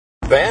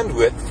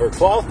bandwidth for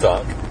Cloth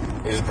Talk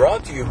is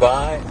brought to you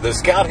by the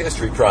Scout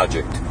History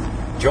Project.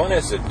 Join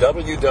us at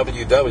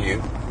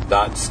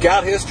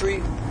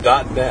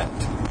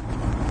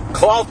www.scouthistory.net.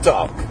 Cloth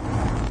Talk,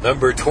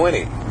 number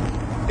 20,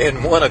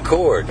 in one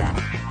accord.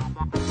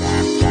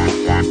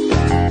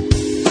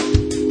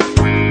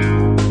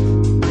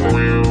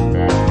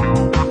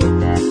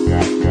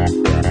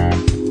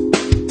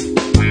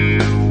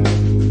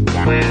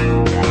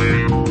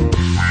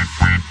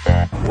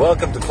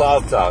 Welcome to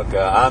Cloth Talk.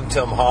 I'm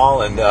Tim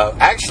Hall, and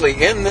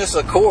actually in this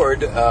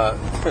accord,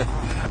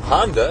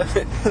 Honda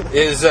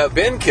is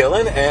Ben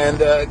Killen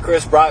and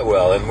Chris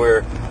Brightwell, and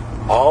we're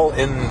all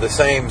in the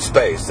same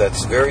space.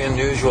 That's very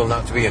unusual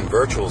not to be in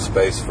virtual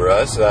space for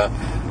us.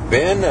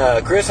 Ben,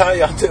 Chris, how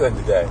y'all doing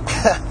today?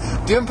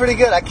 Doing pretty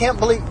good. I can't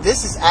believe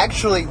this is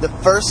actually the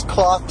first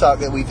Cloth Talk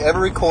that we've ever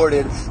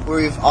recorded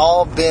where we've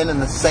all been in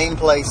the same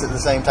place at the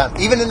same time,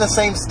 even in the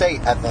same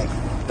state, I think.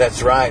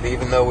 That's right,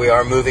 even though we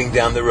are moving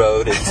down the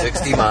road at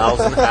 60 miles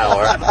an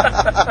hour.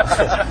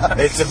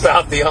 It's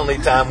about the only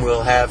time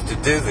we'll have to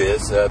do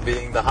this,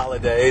 being the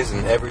holidays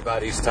and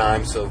everybody's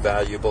time so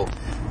valuable.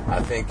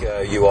 I think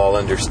you all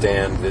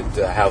understand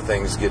that how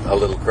things get a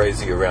little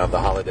crazy around the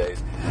holidays,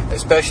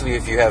 especially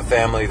if you have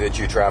family that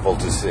you travel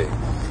to see.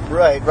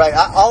 Right.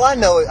 All I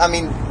know, I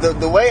mean,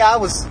 the way I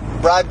was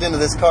bribed into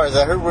this car is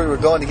I heard we were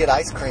going to get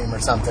ice cream or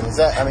something. Is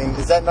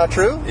that not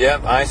true?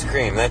 Yep, ice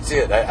cream. That's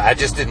it. I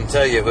just didn't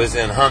tell you it was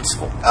in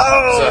Huntsville.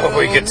 Oh, so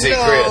we could see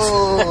Chris.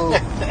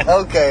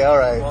 Okay, all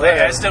right. Well,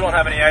 hey, I still don't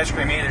have any ice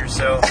cream either,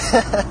 so.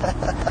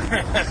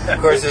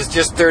 Of course, it's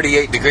just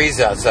 38 degrees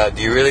outside.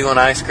 Do you really want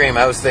ice cream?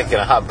 I was thinking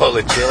a hot bowl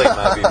of chili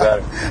might be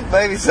better.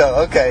 Maybe so.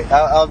 Okay,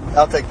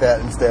 I'll take that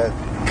instead.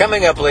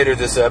 Coming up later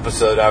this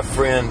episode, our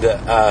friend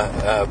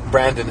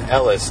Brandon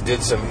Ellis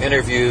did some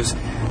interviews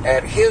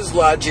at his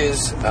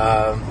lodge's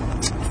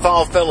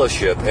Fall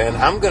Fellowship, and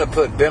I'm going to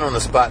put Ben on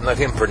the spot and let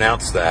him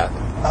pronounce that.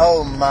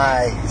 Oh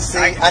my! See,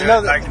 I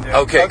know that. I can do it.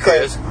 Okay,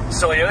 Chris.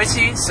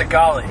 Soyosi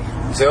Sagali.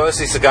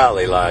 Soyosi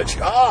Sagali Lodge.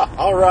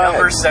 All right.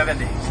 Number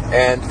 70.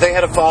 And they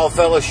had a Fall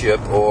Fellowship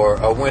or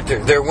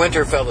their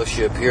winter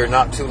fellowship here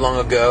not too long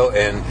ago,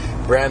 and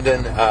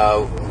Brandon,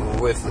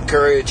 with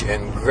courage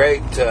and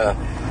great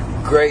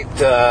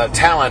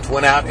talent,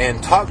 went out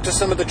and talked to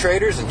some of the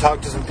traders and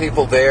talked to some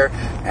people there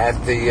at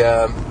the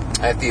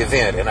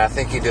event, and I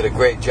think he did a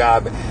great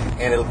job.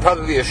 And it'll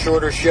probably be a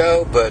shorter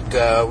show, but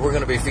we're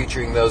going to be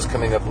featuring those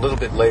coming up a little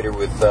bit later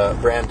with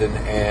Brandon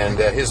and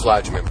his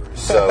lodge members.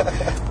 So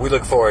we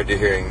look forward to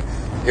hearing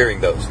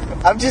those.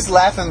 I'm just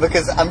laughing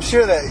because I'm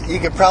sure that you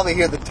could probably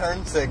hear the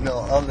turn signal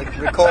on the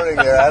recording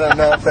there. I don't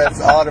know if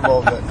that's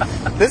audible, but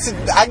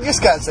I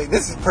just got to say,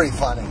 this is pretty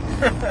funny.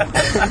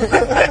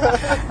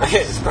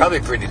 It's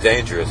probably pretty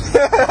dangerous.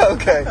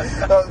 Okay.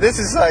 This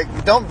is like,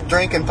 don't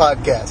drink and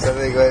podcast. I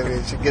think maybe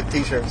you should get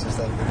t-shirts or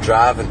something.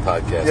 Drive and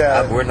podcast.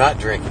 Yeah. We're not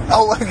drinking.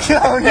 Oh, no.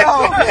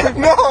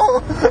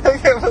 I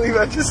can't believe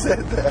I just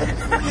said that.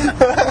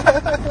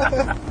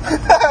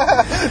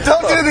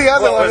 Don't do the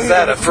other one. What was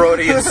that, a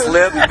Freudian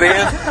slip,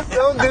 Ben?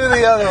 Don't do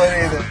the other one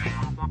either.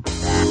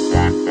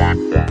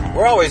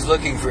 We're always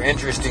looking for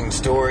interesting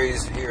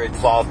stories here at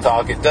Cloth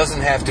Talk. It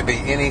doesn't have to be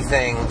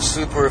anything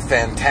super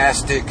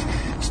fantastic.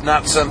 It's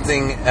not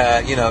something,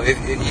 you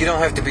don't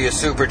have to be a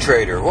super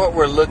trader. What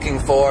we're looking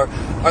for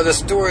are the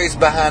stories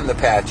behind the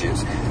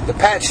patches. The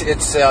patch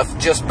itself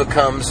just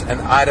becomes an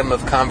item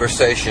of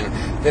conversation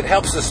that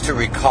helps us to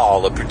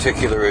recall a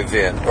particular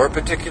event or a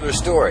particular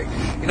story.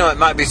 You know, it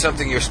might be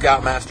something your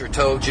scoutmaster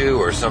told you,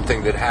 or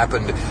something that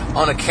happened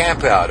on a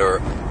campout,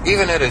 or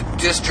even at a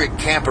district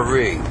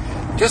camporee.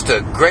 Just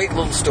a great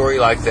little story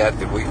like that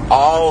we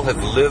all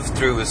have lived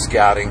through with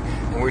scouting,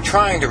 and we're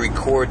trying to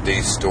record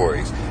these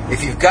stories.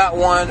 If you've got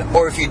one,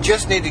 or if you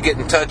just need to get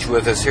in touch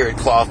with us here at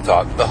Cloth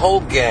Talk, the whole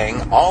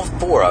gang, all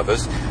four of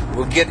us,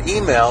 will get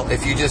email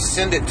if you just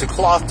send it to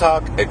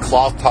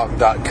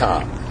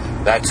clothtalk@clothtalk.com.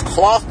 That's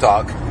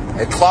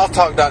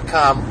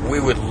clothtalk@clothtalk.com. We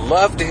would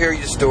love to hear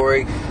your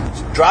story.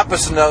 Drop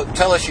us a note,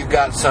 tell us you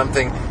got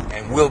something,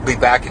 and we'll be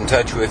back in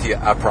touch with you,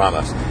 I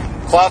promise.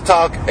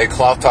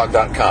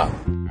 clothtalk@clothtalk.com.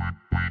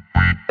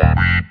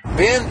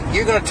 Ben,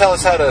 you're going to tell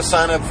us how to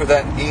sign up for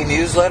that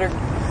e-newsletter?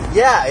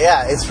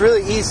 Yeah, it's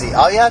really easy.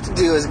 All you have to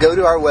do is go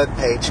to our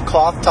webpage,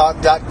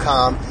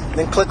 clothtalk.com,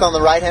 then click on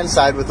the right-hand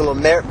side with a little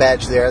merit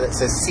badge there that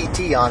says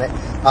CT on it.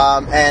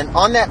 And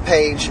on that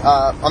page,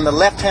 on the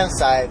left-hand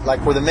side,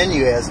 like where the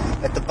menu is,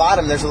 at the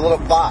bottom there's a little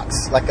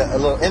box, like a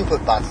little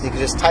input box. You can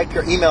just type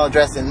your email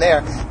address in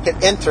there, hit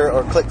enter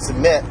or click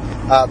submit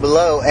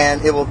below,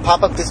 and it will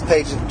pop up this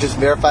page that just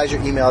verifies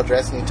your email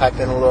address, and you type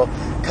in a little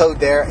code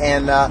there.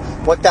 And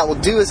what that will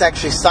do is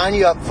actually sign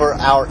you up for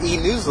our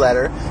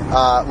e-newsletter.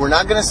 We're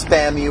not going to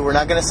spam you. We're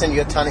not going to send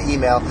you a ton of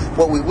email.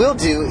 What we will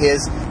do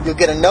is you'll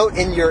get a note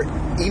in your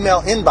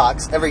email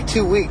inbox every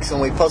 2 weeks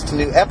when we post a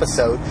new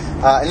episode,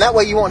 and that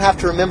way you won't have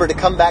to remember to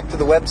come back to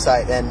the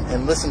website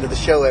and listen to the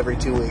show every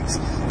 2 weeks.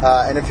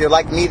 And if you're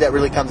like me, that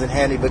really comes in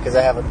handy because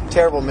I have a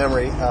terrible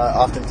memory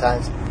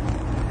oftentimes.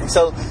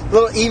 So a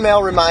little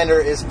email reminder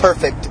is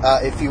perfect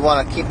if you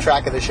want to keep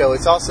track of the show.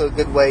 It's also a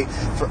good way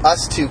for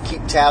us to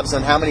keep tabs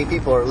on how many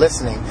people are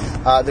listening.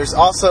 There's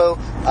also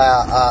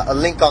a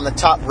link on the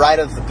top right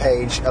of the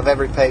page, of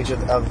every page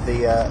of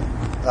the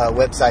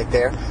website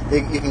there.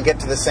 You can get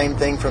to the same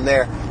thing from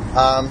there.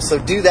 So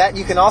do that.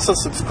 You can also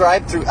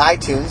subscribe through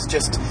iTunes.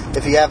 Just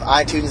if you have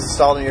iTunes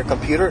installed on your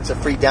computer, it's a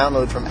free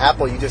download from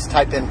Apple. You just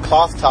type in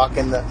Cloth Talk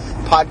in the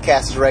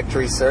podcast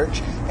directory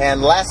search.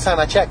 And last time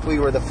I checked, we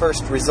were the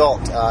first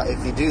result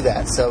if you do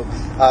that. So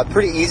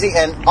pretty easy.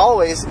 And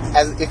always,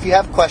 if you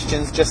have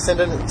questions, just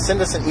send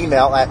us an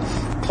email at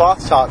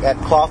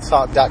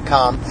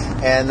clothtalk@clothtalk.com,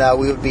 and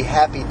we would be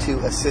happy to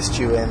assist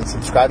you in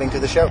subscribing to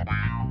the show.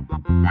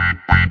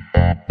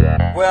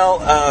 Well,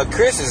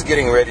 Chris is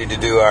getting ready to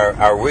do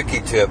our wiki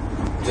tip.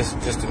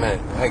 Just a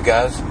minute. Hey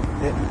guys,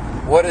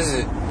 what does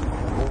it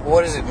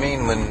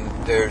mean when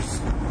there's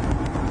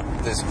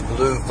this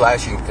blue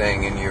flashing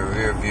thing in your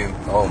rear view?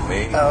 Oh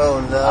me.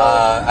 Oh no.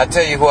 I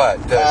tell you what,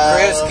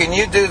 Chris, can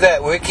you do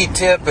that wiki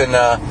tip, and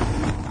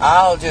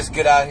I'll just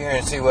get out here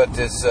and see what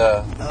this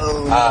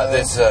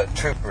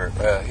trooper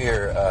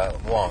here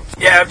wants.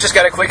 Yeah, I've just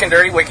got a quick and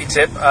dirty wiki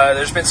tip.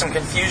 There's been some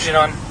confusion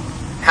on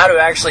how to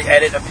actually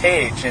edit a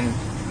page, and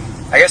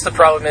I guess the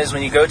problem is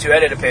when you go to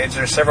edit a page,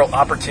 there are several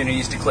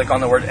opportunities to click on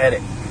the word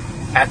edit.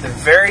 At the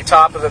very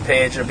top of a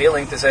page, there'll be a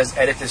link that says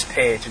edit this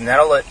page, and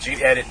that'll let you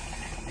edit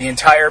the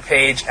entire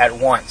page at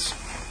once.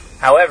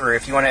 However,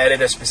 if you want to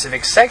edit a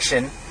specific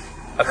section,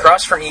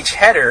 across from each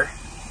header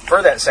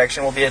for that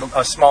section will be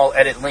a small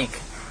edit link.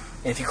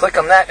 And if you click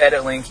on that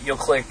edit link, you'll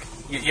go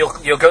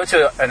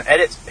to an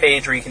edit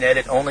page where you can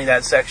edit only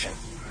that section.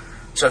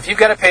 So if you've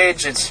got a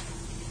page that's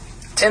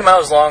 10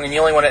 miles long and you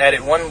only want to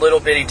edit one little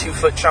bitty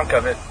 2-foot chunk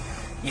of it,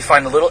 you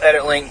find the little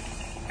edit link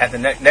at the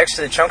next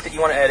to the chunk that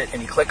you want to edit,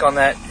 and you click on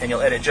that, and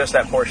you'll edit just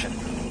that portion.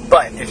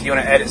 But if you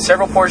want to edit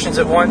several portions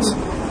at once,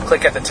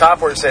 click at the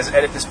top where it says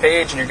edit this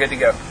page, and you're good to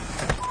go.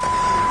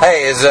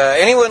 Hey, has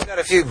anyone got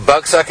a few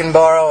bucks I can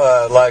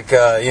borrow?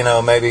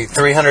 Maybe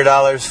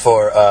 $300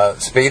 for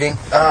speeding?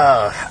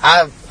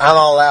 I'm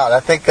all out.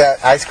 I think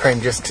that ice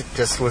cream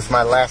just was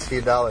my last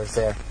few dollars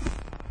there.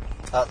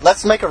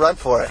 Let's make a run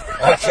for it.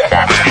 Okay.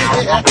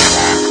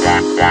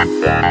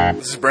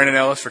 This is Brandon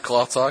Ellis for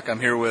Cloth Talk.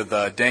 I'm here with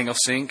Daniel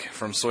Sink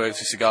from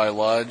Soyotsu Sigali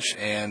Lodge,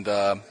 and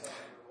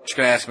just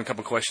going to ask him a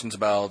couple questions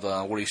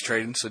about what he's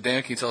trading. So,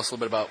 Daniel, can you tell us a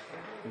little bit about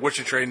what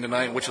you're trading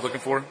tonight and what you're looking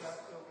for?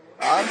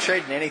 I'm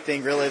trading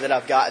anything really that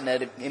I've gotten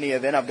at any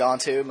event I've gone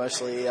to,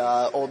 mostly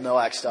old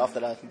NOAC stuff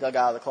that I dug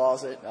out of the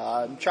closet.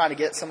 I'm trying to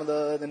get some of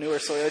the newer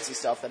Soyotsu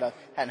stuff that I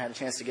hadn't had a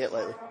chance to get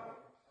lately.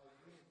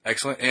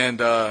 Excellent. And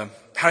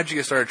how did you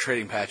get started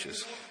trading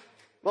patches?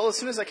 Well, as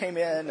soon as I came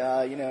in,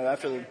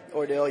 after the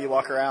ordeal, you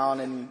walk around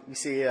and you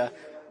see a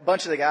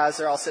bunch of the guys,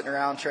 they're all sitting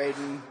around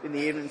trading in the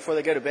evening before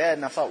they go to bed,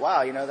 and I thought,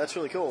 wow, that's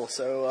really cool.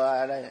 So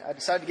I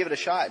decided to give it a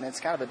shot, and it's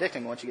kind of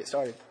addicting once you get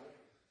started.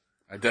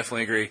 I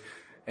definitely agree.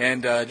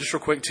 And just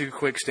real quick, 2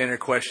 quick standard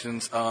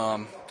questions.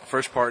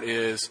 First part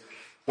is,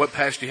 what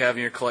patch do you have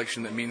in your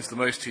collection that means the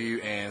most to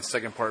you? And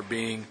second part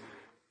being,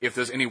 if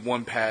there's any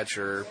one patch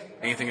or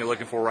anything you're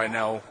looking for right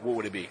now, what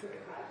would it be?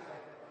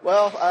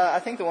 Well, I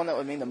think the one that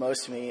would mean the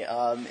most to me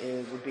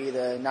it would be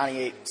the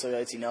 98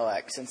 Soyotsu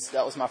NOAC, since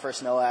that was my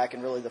first NOAC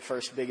and really the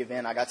first big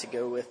event I got to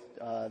go with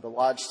the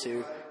Lodge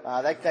to.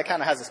 That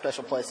kind of has a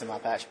special place in my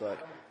patch book.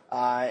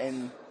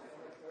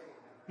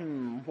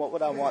 What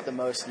would I want the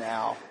most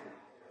now?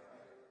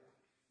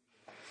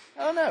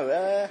 I don't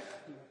know.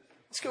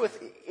 Let's go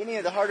with any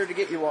of the harder to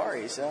get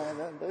Uwaris.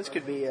 Those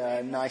could be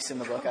nice in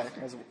the book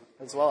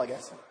as well, I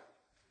guess.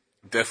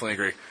 Definitely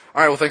agree.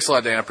 All right, well, thanks a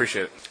lot, Dan. I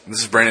appreciate it.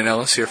 This is Brandon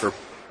Ellis here for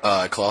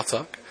Cloth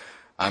Talk.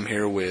 I'm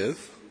here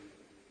with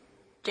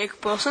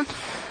Jacob Wilson.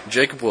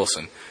 Jacob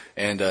Wilson.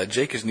 And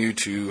Jake is new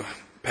to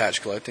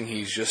patch collecting.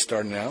 He's just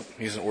starting out.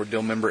 He's an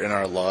ordeal member in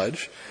our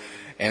lodge.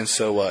 And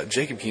so,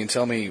 Jacob, can you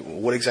tell me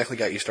what exactly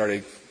got you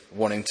started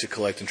wanting to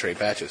collect and trade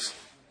patches?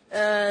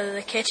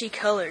 The catchy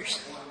colors.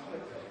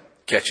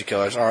 Catchy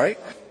colors, all right.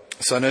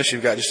 So I notice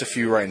you've got just a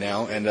few right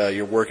now, and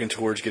you're working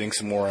towards getting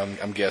some more,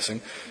 I'm guessing.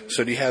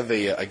 So do you have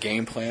a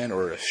game plan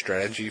or a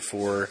strategy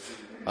for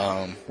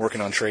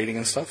working on trading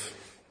and stuff?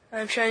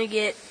 I'm trying to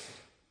get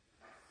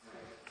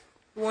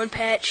one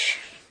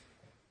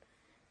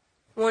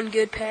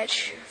good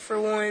patch for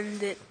one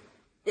that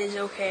is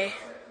okay.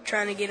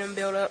 Trying to get them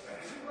built up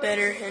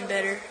better and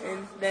better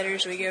and better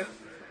as we go.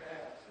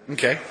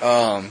 Okay.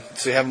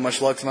 So you having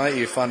much luck tonight?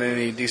 You finding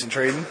any decent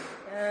trading?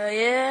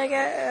 Yeah, I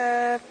got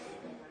a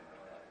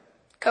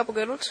couple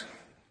good ones.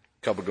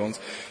 You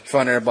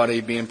find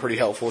everybody being pretty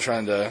helpful,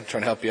 trying to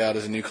help you out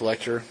as a new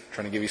collector,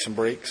 trying to give you some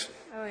breaks?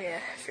 Oh yeah,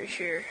 for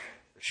sure.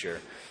 For sure.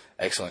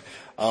 Excellent.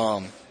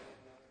 So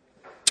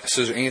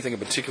is there anything in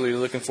particular you're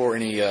looking for?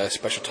 Any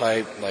special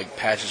type, like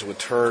patches with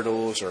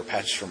turtles or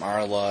patches from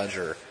our lodge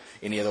or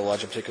any other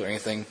lodge in particular?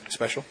 Anything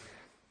special?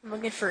 I'm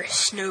looking for a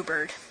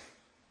snowbird.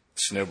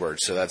 Snowbird.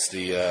 So that's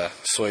the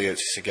Soyotsu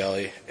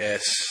Sigali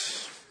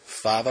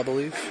S5, I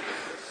believe.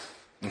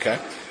 Okay.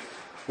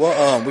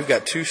 Well, we've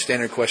got 2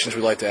 standard questions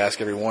we'd like to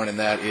ask everyone, and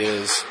that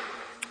is,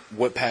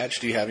 what patch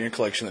do you have in your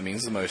collection that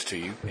means the most to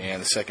you?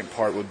 And the second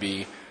part would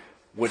be,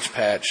 which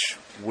patch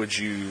would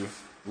you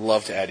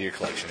love to add to your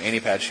collection? Any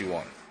patch you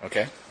want,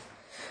 okay?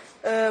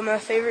 My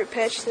favorite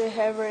patch that I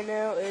have right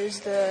now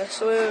is the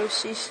Soyo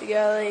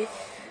Cicigale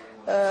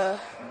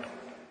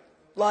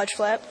Lodge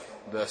Flap.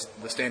 The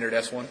standard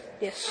S1?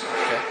 Yes.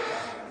 Okay.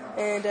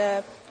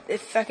 And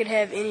if I could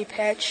have any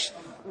patch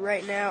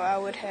right now, I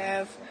would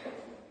have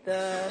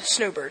the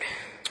Snowbird.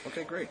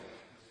 Okay, great.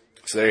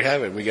 So there you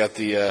have it. We got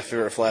the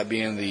favorite flap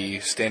being the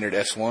standard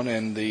S1,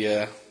 and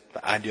the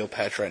ideal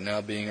patch right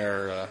now being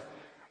our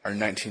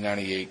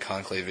 1998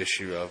 Conclave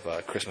issue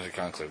of Christmas at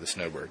Conclave, the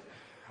Snowbird.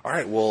 All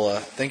right, well,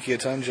 thank you a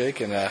ton, Jake,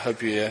 and I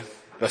hope you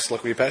best of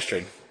luck with your patch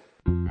trade.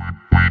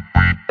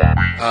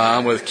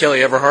 I'm with Kelly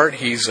Everhart.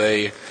 He's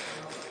a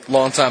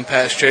longtime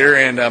patch trader,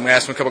 and I'm going to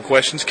ask him a couple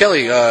questions.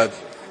 Kelly, so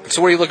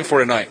what are you looking for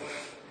tonight?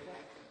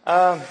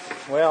 Well,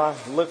 I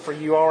look for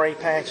URA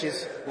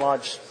patches,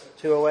 Lodge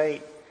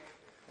 208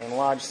 and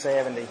Lodge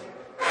 70.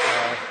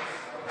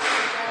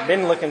 I've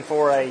been looking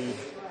for a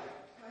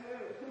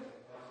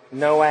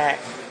NOAC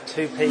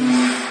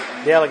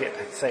 2-piece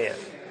delegate set.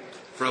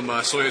 From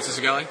Soyo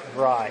Cicigale?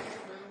 Right.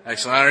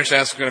 Excellent. I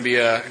understand it's going to be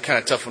a kind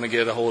of tough one to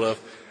get a hold of.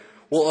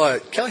 Well,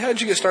 Kelly, how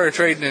did you get started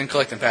trading and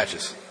collecting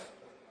patches?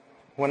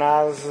 When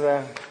I was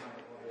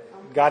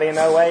got in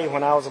OA,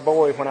 when I was a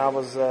boy, when I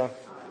was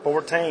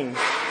 14,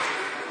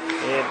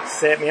 it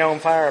set me on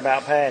fire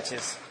about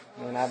patches,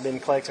 and I've been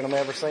collecting them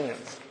ever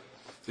since.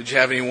 Did you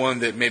have anyone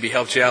that maybe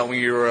helped you out when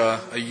you were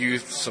a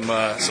youth, some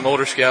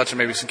older scouts or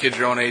maybe some kids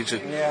your own age?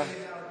 Yeah,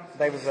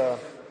 there was a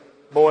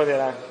boy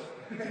that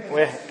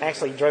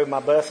actually drove my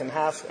bus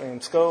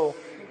in school,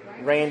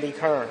 Randy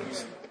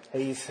Kearns.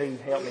 He's who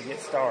helped me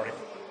get started.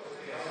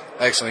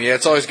 Excellent. Yeah,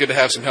 it's always good to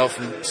have some help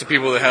from some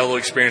people that have a little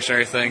experience and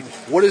everything.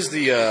 What is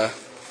the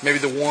maybe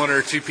the 1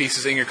 or 2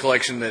 pieces in your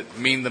collection that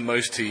mean the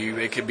most to you?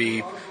 It could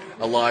be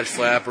a Lodge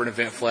flap or an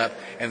event flap.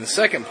 And the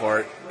second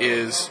part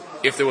is,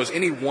 if there was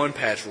any one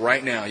patch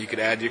right now you could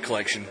add to your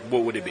collection,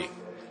 what would it be?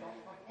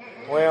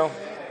 Well,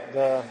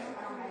 the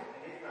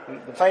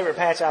favorite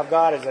patch I've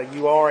got is a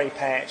URA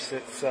patch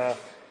that's,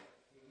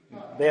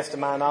 best of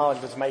my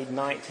knowledge, was made in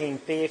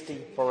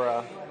 1950 for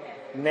a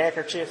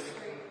neckerchief.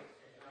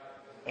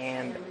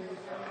 And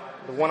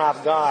the one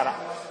I've got,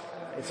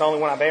 it's the only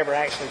one I've ever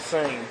actually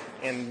seen.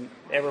 And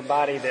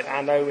everybody that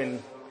I know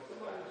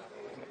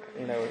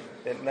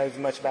that knows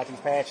much about these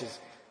patches,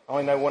 I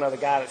only know one other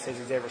guy that says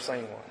he's ever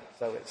seen one.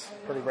 So it's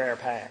a pretty rare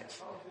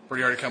patch.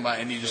 Pretty hard to come by,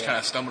 and you just kind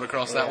of stumbled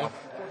across that one?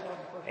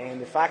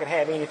 And if I could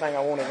have anything I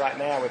wanted right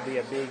now, it would be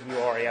a big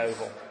URA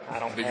oval.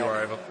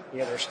 URA oval?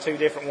 Yeah, there's 2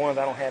 different ones.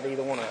 I don't have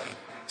either one of them.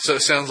 So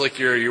it sounds like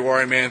you're a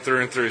URA man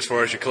through and through as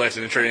far as your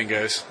collecting and trading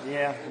goes.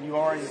 Yeah,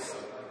 URA's it.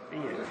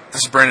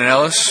 This is Brandon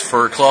Ellis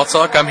for Cloth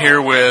Talk. I'm here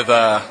with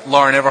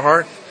Lauren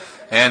Everhart.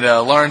 And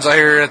Lauren's out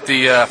here at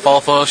the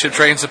Fall Fellowship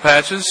trading some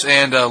patches.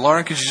 And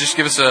Lauren, could you just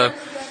give us a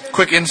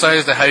quick insight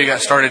as to how you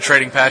got started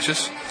trading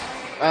patches?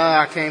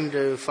 I came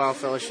to Fall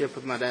Fellowship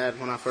with my dad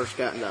when I first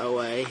got into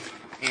OA.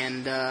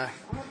 And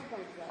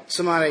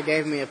somebody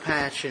gave me a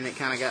patch, and it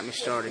kind of got me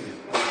started.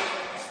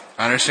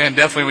 I understand.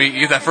 Definitely, when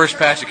you get that first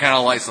patch, it kind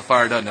of lights the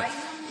fire, doesn't it?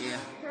 Yeah.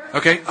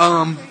 Okay.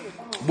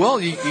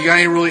 Well, you got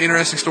any really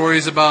interesting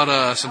stories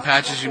about some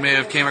patches you may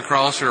have came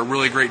across, or a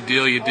really great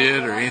deal you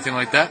did, or anything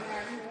like that?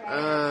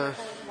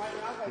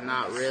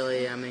 Not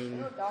really. I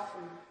mean,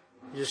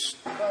 just,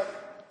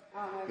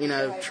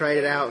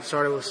 traded out.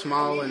 Started with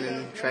small and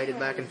then traded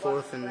back and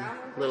forth and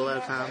little at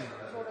a time.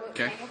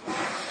 Okay.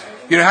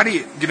 How do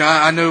you,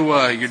 I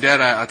know your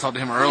dad, I talked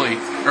to him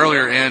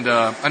earlier, and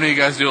I know you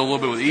guys do a little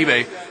bit with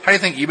eBay. How do you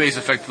think eBay's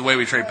affected the way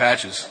we trade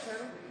patches?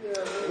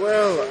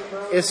 Well,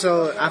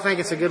 I think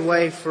it's a good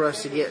way for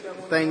us to get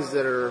things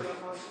that are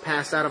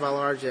passed out of our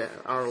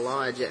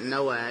lodge at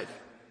NOAC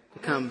to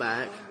come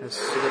back. It's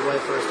a good way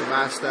for us to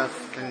buy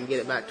stuff and get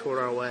it back toward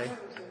our way.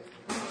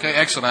 Okay,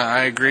 excellent.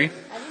 I agree.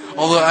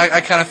 Although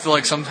I kind of feel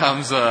like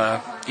sometimes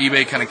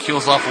eBay kind of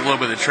kills off a little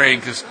bit of the trade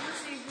because,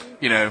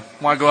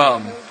 why go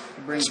out and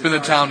spend the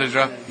time to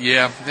drop?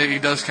 Yeah,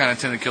 it does kind of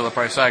tend to kill the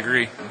price. I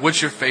agree.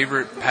 What's your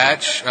favorite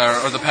patch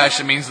or the patch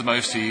that means the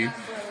most to you?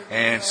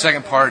 And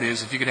second part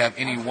is, if you could have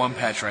any one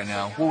patch right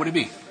now, what would it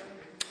be?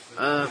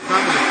 Probably the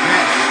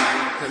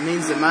patch that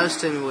means the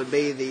most to me would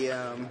be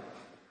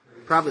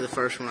probably the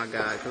first one I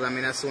got, because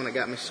that's the one that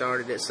got me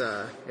started. It's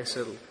a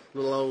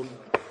little old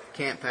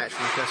camp patch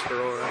from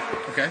Tuscarora.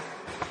 Okay.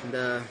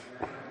 And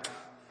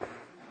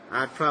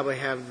I'd probably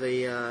have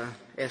the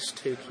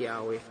S2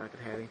 Kiawe if I could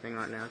have anything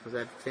right now, because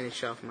I'd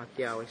finish off my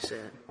Kiawe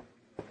set.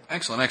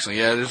 Excellent.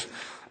 Yeah,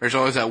 there's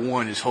always that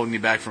one just holding you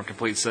back from a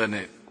complete set, and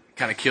it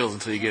kind of kills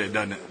until you get it,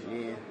 doesn't it?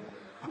 Yeah.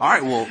 All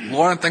right, well,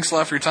 Lauren, thanks a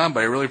lot for your time,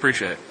 buddy. I really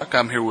appreciate it.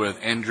 I'm here with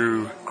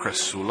Andrew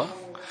Cresula,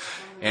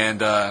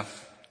 and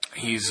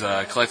he's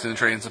collecting and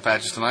trading some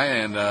patches tonight,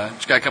 and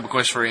just got a couple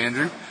questions for you,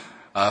 Andrew.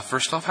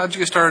 First off, how did you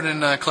get started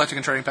in collecting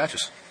and trading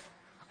patches?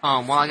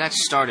 Well, I got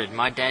started.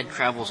 My dad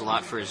travels a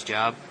lot for his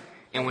job,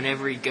 And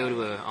whenever he'd go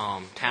to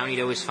a town,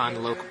 he'd always find the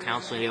local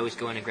council, and he'd always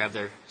go in and grab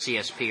their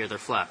CSP or their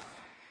flap.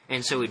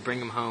 And so we'd bring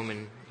them home,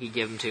 and he'd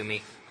give them to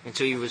me. And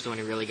so he was the one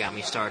who really got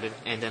me started.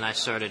 And then I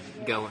started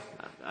going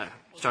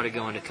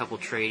to a couple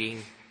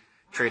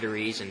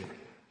traderies, and,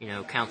 you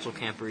know, council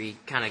campery,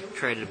 kind of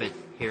traded a bit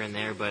here and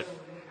there, but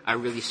I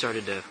really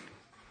started to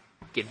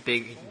get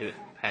big into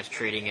patch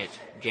trading at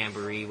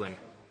Jamboree when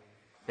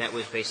that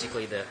was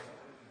basically the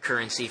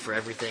currency for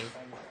everything.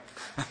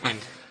 And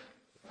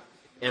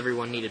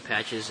everyone needed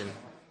patches, and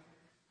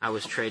I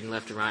was trading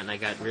left and right, and I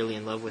got really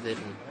in love with it,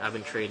 and I've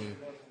been trading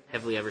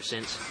heavily ever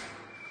since.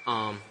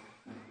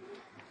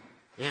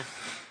 Yeah.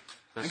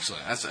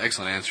 Excellent. That's an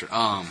excellent answer.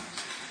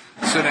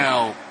 So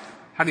now,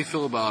 how do you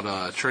feel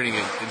about trading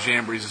at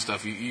Jamborees and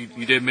stuff?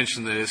 You did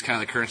mention that it's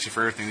kind of the currency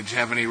for everything. Did you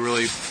have any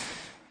really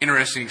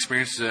interesting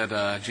experiences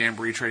at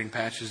Jamboree trading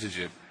patches? Did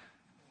you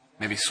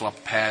maybe swap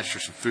a patch or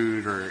some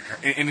food or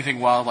anything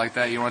wild like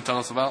that you want to tell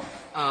us about?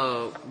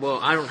 Well,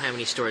 I don't have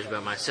any stories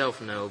about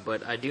myself, no,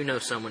 but I do know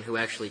someone who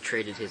actually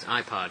traded his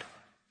iPod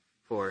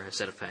for a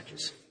set of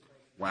patches.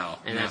 Wow.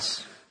 And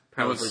that's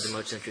probably the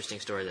most interesting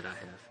story that I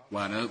have.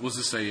 Wow. Now, was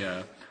this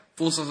a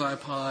full-size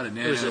iPod?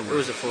 It was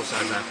a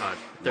full-size iPod,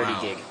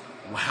 30 gig.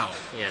 Wow.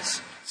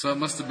 Yes. So it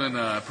must have been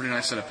a pretty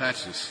nice set of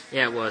patches.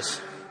 Yeah, it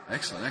was.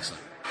 Excellent.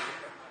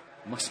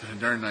 Must have been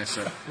a darn nice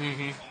set.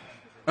 Mm-hmm.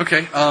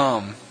 Okay.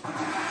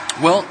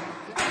 Well,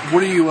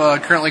 what are you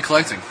currently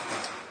collecting?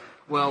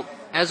 Well,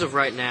 as of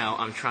right now,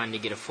 I'm trying to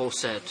get a full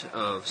set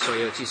of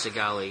Soyotsu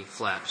Sagali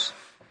flaps.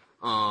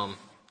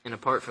 And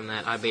apart from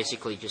that, I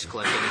basically just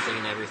collect anything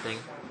and everything.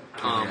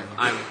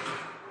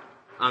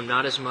 I'm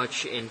not as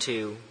much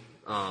into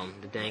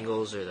the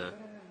dangles or the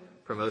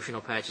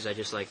promotional patches. I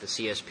just like the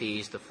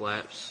CSPs, the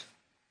flaps,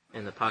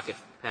 and the pocket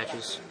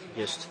patches.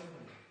 Just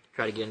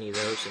try to get any of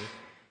those. And,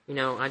 you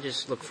know, I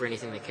just look for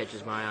anything that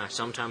catches my eye.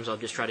 Sometimes I'll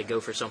just try to go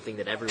for something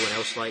that everyone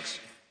else likes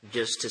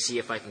just to see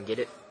if I can get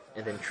it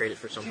and then trade it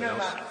for something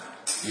else.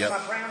 Yep.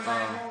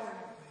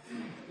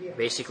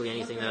 Basically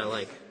anything that I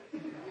like.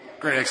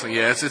 Great, excellent.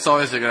 Yeah, it's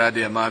always a good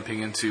idea, in my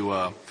opinion,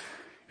 to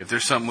if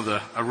there's something with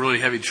a really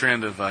heavy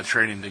trend of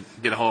trading to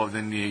get a hold of,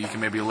 then you can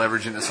maybe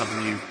leverage into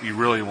something you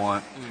really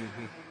want.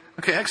 Mm-hmm.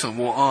 Okay, excellent.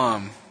 Well,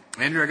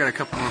 Andrew, I got a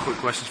couple more quick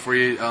questions for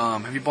you.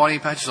 Have you bought any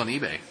patches on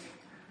eBay?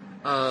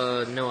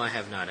 No, I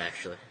have not,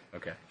 actually.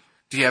 Okay.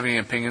 Do you have any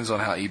opinions on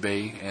how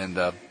eBay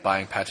and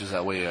buying patches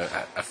that way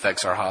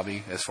affects our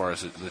hobby as far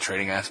as the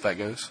trading aspect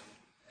goes?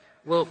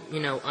 Well,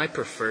 you know, I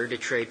prefer to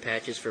trade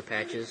patches for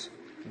patches,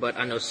 but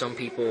I know some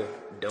people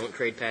don't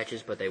trade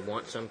patches, but they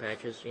want some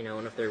patches, you know,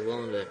 and if they're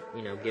willing to,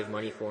 you know, give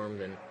money for them,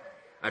 then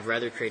I'd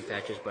rather trade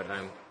patches, but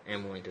I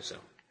am willing to sell.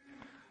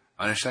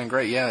 I understand.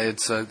 Great. Yeah,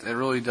 it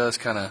really does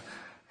kind of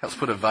helps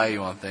put a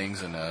value on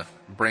things and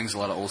brings a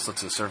lot of old stuff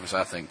to the surface,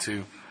 I think,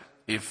 too.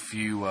 If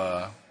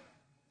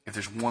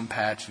there's one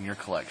patch in your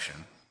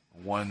collection,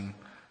 one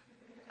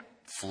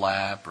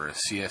flap or a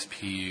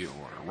CSP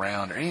or a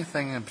round or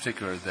anything in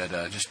particular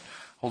that just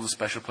holds a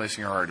special place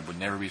in your heart, it would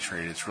never be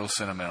traded. It's real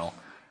sentimental.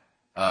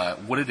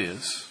 What it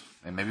is,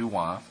 and maybe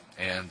why.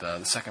 And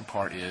the second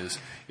part is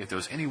if there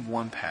was any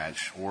one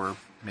patch or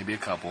maybe a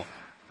couple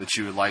that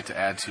you would like to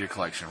add to your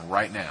collection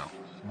right now,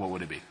 what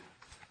would it be?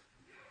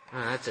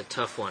 That's a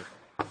tough one.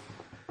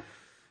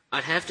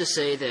 I'd have to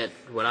say that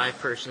what I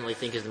personally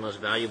think is the most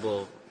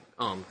valuable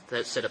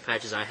that set of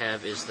patches I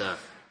have is the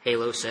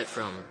Halo set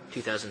from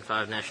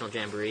 2005 National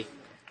Jamboree.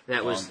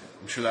 I'm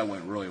sure that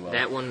went really well.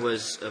 That one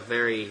was a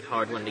very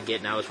hard one to get,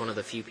 and I was one of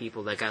the few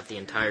people that got the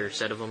entire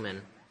set of them.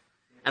 And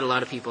I had a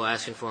lot of people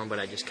asking for them, but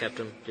I just kept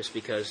them just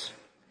because.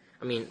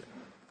 I mean,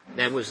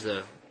 that was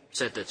the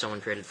set that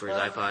someone traded for his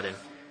iPod,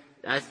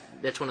 and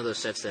that's one of those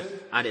sets that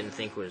I didn't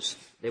think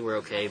they were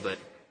okay, but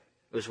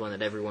it was one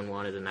that everyone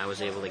wanted, and I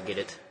was able to get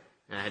it,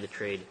 and I had to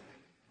trade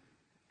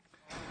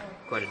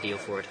quite a deal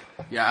for it.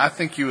 Yeah, I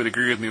think you would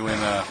agree with me when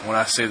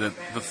I say that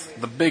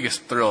the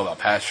biggest thrill about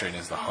patch trading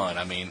is the hunt.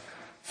 I mean,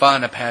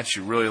 find a patch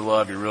you really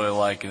love, you really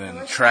like, and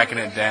then tracking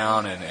it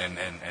down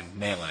and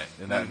nailing it.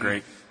 Isn't that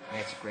great?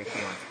 That's a great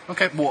feeling.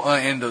 Okay, well,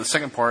 and the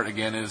second part,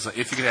 again, is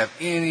if you could have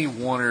any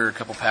one or a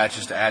couple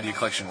patches to add to your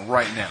collection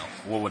right now,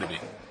 what would it be?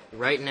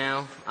 Right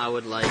now, I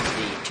would like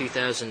the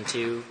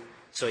 2002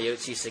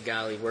 Soyotsu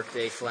Sagali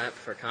Workday flap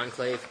for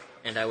Conclave,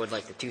 and I would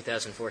like the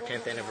 2004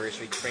 10th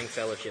Anniversary Spring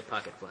Fellowship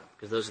Pocket flap,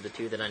 because those are the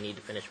two that I need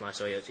to finish my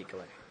Soyotsu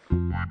collection.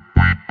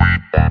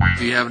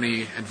 Do you have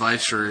any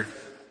advice for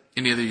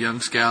any other young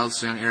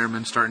scouts, young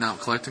airmen starting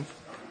out collecting?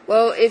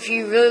 Well, if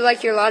you really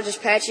like your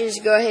largest patches,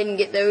 go ahead and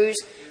get those.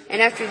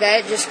 And after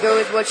that, just go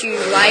with what you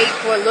like,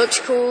 what looks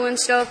cool and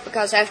stuff,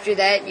 because after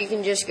that, you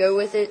can just go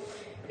with it.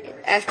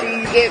 After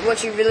you get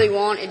what you really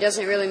want, it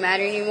doesn't really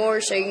matter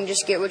anymore, so you can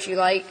just get what you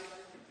like,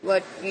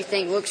 what you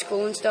think looks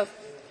cool and stuff.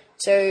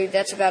 So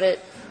that's about it.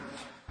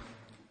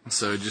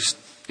 So just,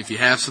 if you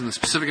have something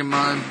specific in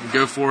mind,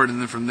 go for it, and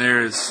then from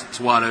there, it's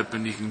wide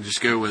open. You can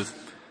just go with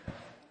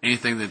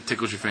anything that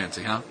tickles your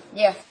fancy, huh?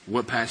 Yeah.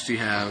 What patch do you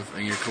have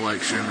in your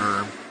collection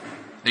or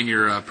in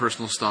your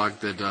personal stock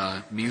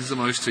that means the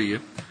most to you?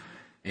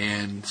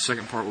 And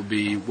second part would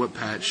be what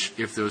patch,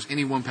 if there was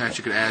any one patch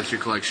you could add to your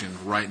collection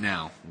right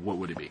now, what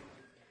would it be?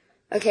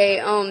 Okay,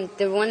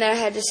 the one that I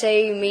had to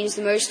say means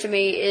the most to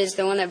me is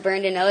the one that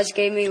Brandon Ellis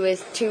gave me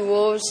with 2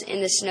 wolves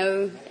in the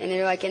snow, and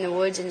they're like in the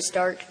woods and it's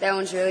dark. That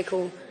one's really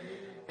cool.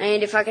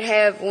 And if I could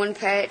have one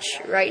patch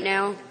right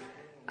now,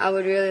 I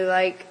would really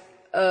like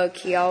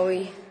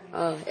Kiawe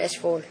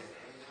S4.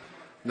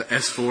 The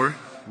S4?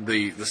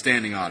 The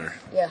standing otter?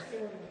 Yeah.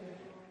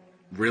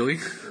 Really?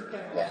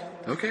 Yeah.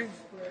 Okay.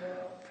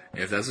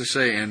 If that's what you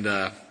say, and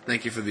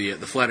thank you for the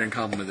flattering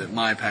compliment that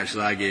my patch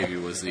that I gave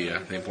you was the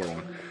important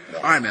one. Yeah.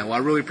 All right, man. Well, I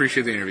really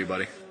appreciate the interview,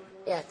 buddy.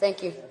 Yeah,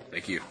 thank you.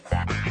 Thank you.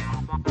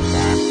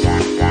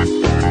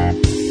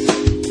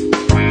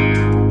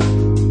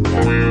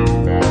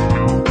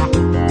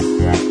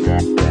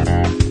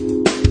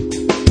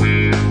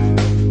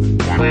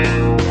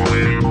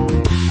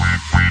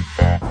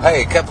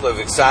 Hey, a couple of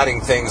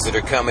exciting things that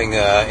are coming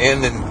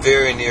in the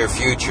very near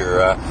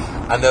future.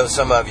 I know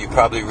some of you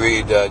probably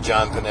read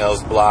John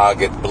Pinnell's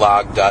blog at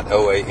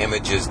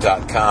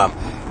blog.oaimages.com.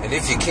 And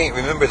if you can't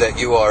remember that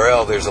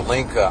URL, there's a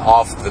link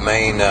off the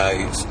main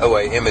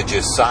OA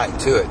Images site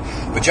to it.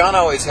 But John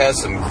always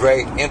has some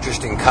great,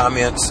 interesting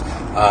comments,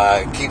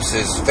 keeps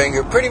his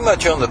finger pretty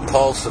much on the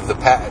pulse of the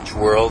patch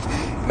world.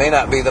 It may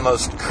not be the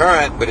most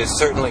current, but it's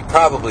certainly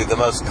probably the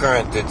most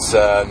current that's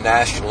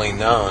nationally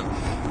known.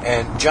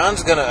 And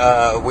John's going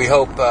to, we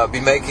hope,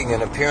 be making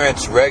an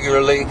appearance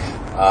regularly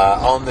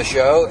on the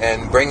show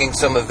and bringing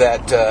some of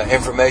that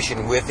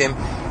information with him.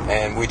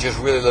 And we just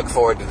really look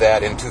forward to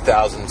that in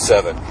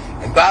 2007.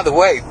 And by the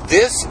way,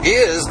 this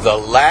is the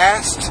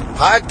last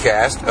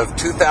podcast of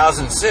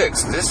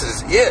 2006. This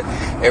is it,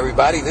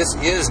 everybody. This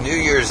is New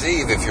Year's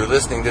Eve if you're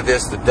listening to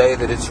this the day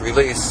that it's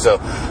released. So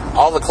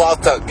all the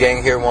Cloth Talk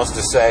gang here wants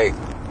to say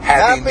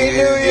Happy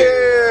New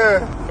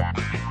Year!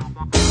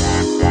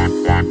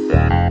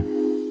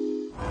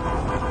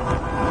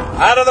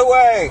 Out of the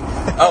way!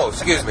 Oh,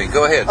 excuse me.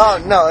 Go ahead. Oh,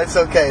 no, it's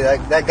okay.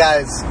 That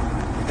guy's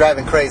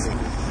driving crazy.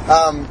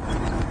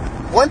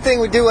 One thing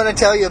we do want to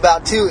tell you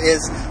about too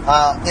is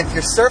if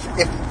you're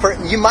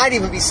you might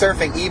even be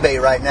surfing eBay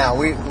right now.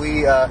 We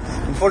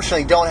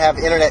unfortunately don't have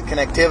internet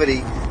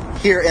connectivity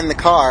here in the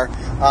car,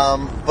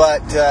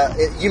 but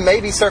you may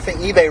be surfing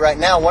eBay right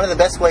now. One of the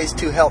best ways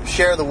to help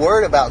share the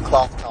word about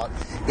Cloth Talk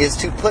is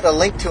to put a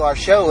link to our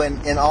show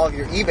in all of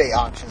your eBay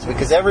auctions,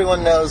 because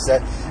everyone knows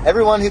that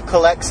everyone who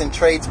collects and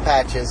trades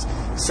patches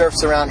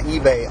surfs around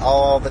eBay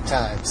all the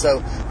time.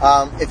 So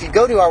if you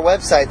go to our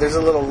website, there's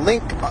a little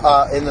link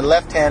in the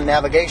left-hand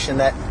navigation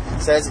that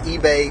says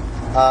eBay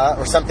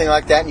or something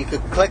like that, and you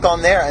could click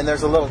on there, and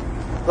there's a little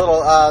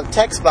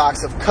text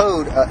box of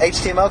code,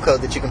 HTML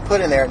code that you can put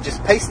in there, and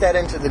just paste that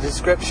into the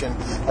description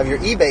of your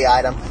eBay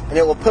item, and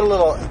it will put a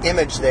little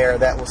image there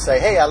that will say,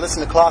 hey, I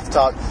listen to Cloth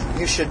Talk,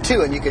 you should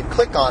too, and you can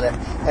click on it,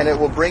 and it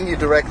will bring you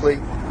directly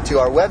to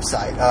our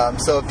website.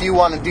 So if you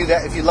want to do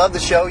that, if you love the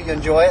show, you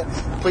enjoy it,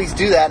 please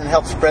do that and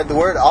help spread the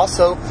word.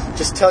 Also,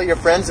 just tell your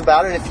friends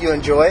about it if you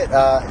enjoy it.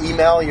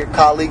 Email your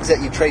colleagues that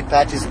you trade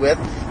patches with,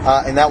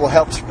 and that will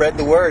help spread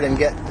the word and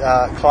get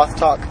Cloth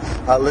Talk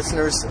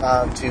listeners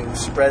to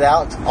spread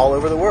out all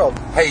over the world.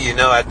 Hey,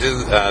 I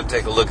do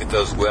take a look at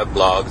those web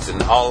blogs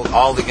and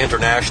all the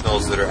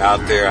internationals that are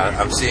out there.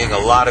 I'm seeing a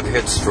lot of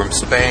hits from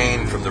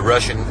Spain, from the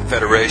Russian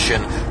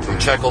Federation, from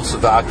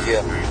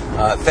Czechoslovakia.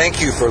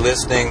 Thank you for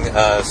listening,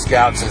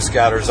 scouts and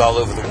scouters all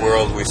over the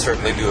world. We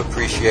certainly do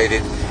appreciate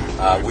it.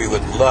 We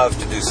would love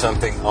to do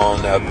something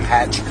on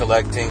patch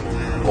collecting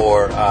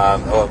or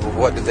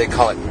what do they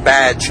call it,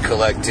 badge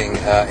collecting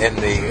in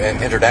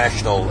the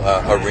international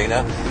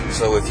arena.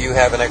 So if you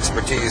have an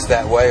expertise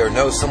that way or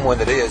know someone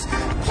that is,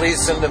 please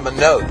send them a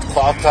note.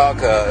 Cloth Talk,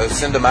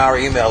 send them our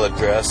email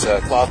address,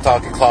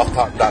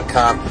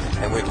 clothtalk@clothtalk.com,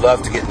 and we'd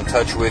love to get in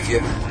touch with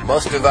you.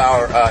 Most of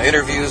our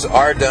interviews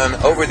are done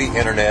over the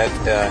internet,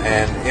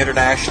 and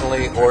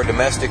internationally or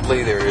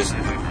domestically there is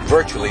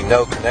virtually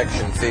no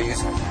connection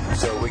fees.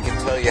 So we can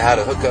tell you how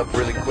to hook up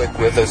really quick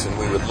with us, and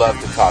we would love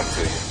to talk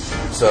to you.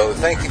 So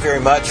thank you very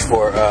much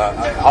for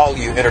all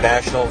you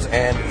internationals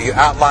and the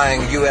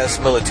outlying U.S.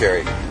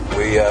 military.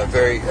 We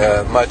very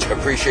much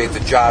appreciate the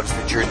jobs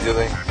that you're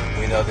doing.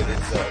 We know that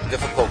it's a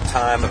difficult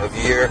time of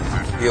year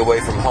to be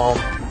away from home,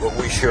 but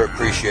we sure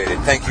appreciate it.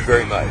 Thank you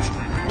very much.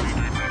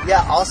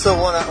 Yeah, also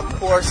want to, of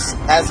course,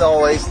 as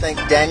always, thank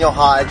Daniel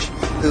Hodge,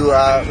 who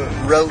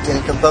wrote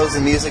and composed the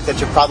music that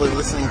you're probably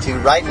listening to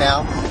right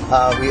now.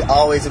 We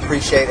always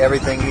appreciate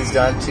everything he's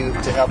done to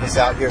help us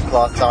out here at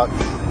Cloth Talk.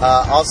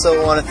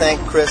 Also want to thank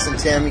Chris and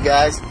Tim, you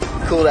guys.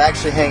 Cool to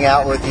actually hang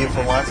out with you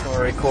for once when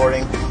we're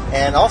recording.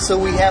 And also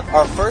we have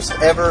our first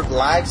ever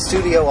live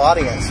studio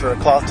audience for a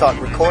Cloth Talk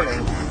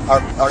recording.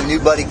 Our new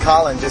buddy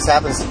Colin just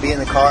happens to be in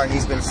the car, and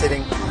he's been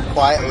sitting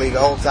quietly the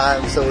whole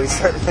time, so we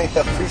certainly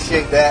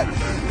appreciate that.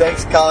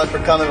 Thanks, Colin, for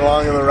coming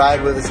along on the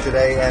ride with us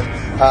today, and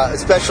a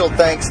special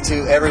thanks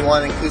to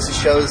everyone in Coosa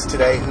Shows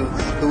today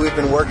who we've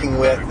been working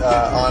with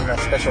on a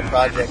special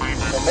project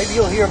that maybe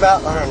you'll hear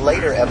about on a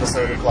later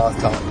episode of Cloth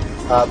Talk.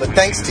 But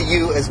thanks to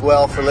you as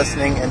well for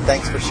listening, and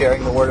thanks for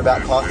sharing the word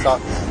about Cloth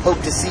Talk.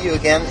 Hope to see you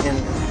again in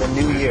the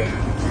new year.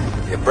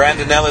 Yeah,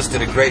 Brandon Ellis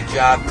did a great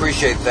job.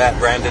 Appreciate that,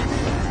 Brandon.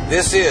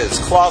 This is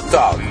Cloth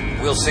Talk.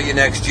 We'll see you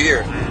next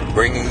year,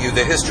 bringing you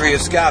the history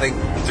of scouting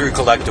through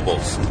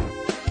collectibles.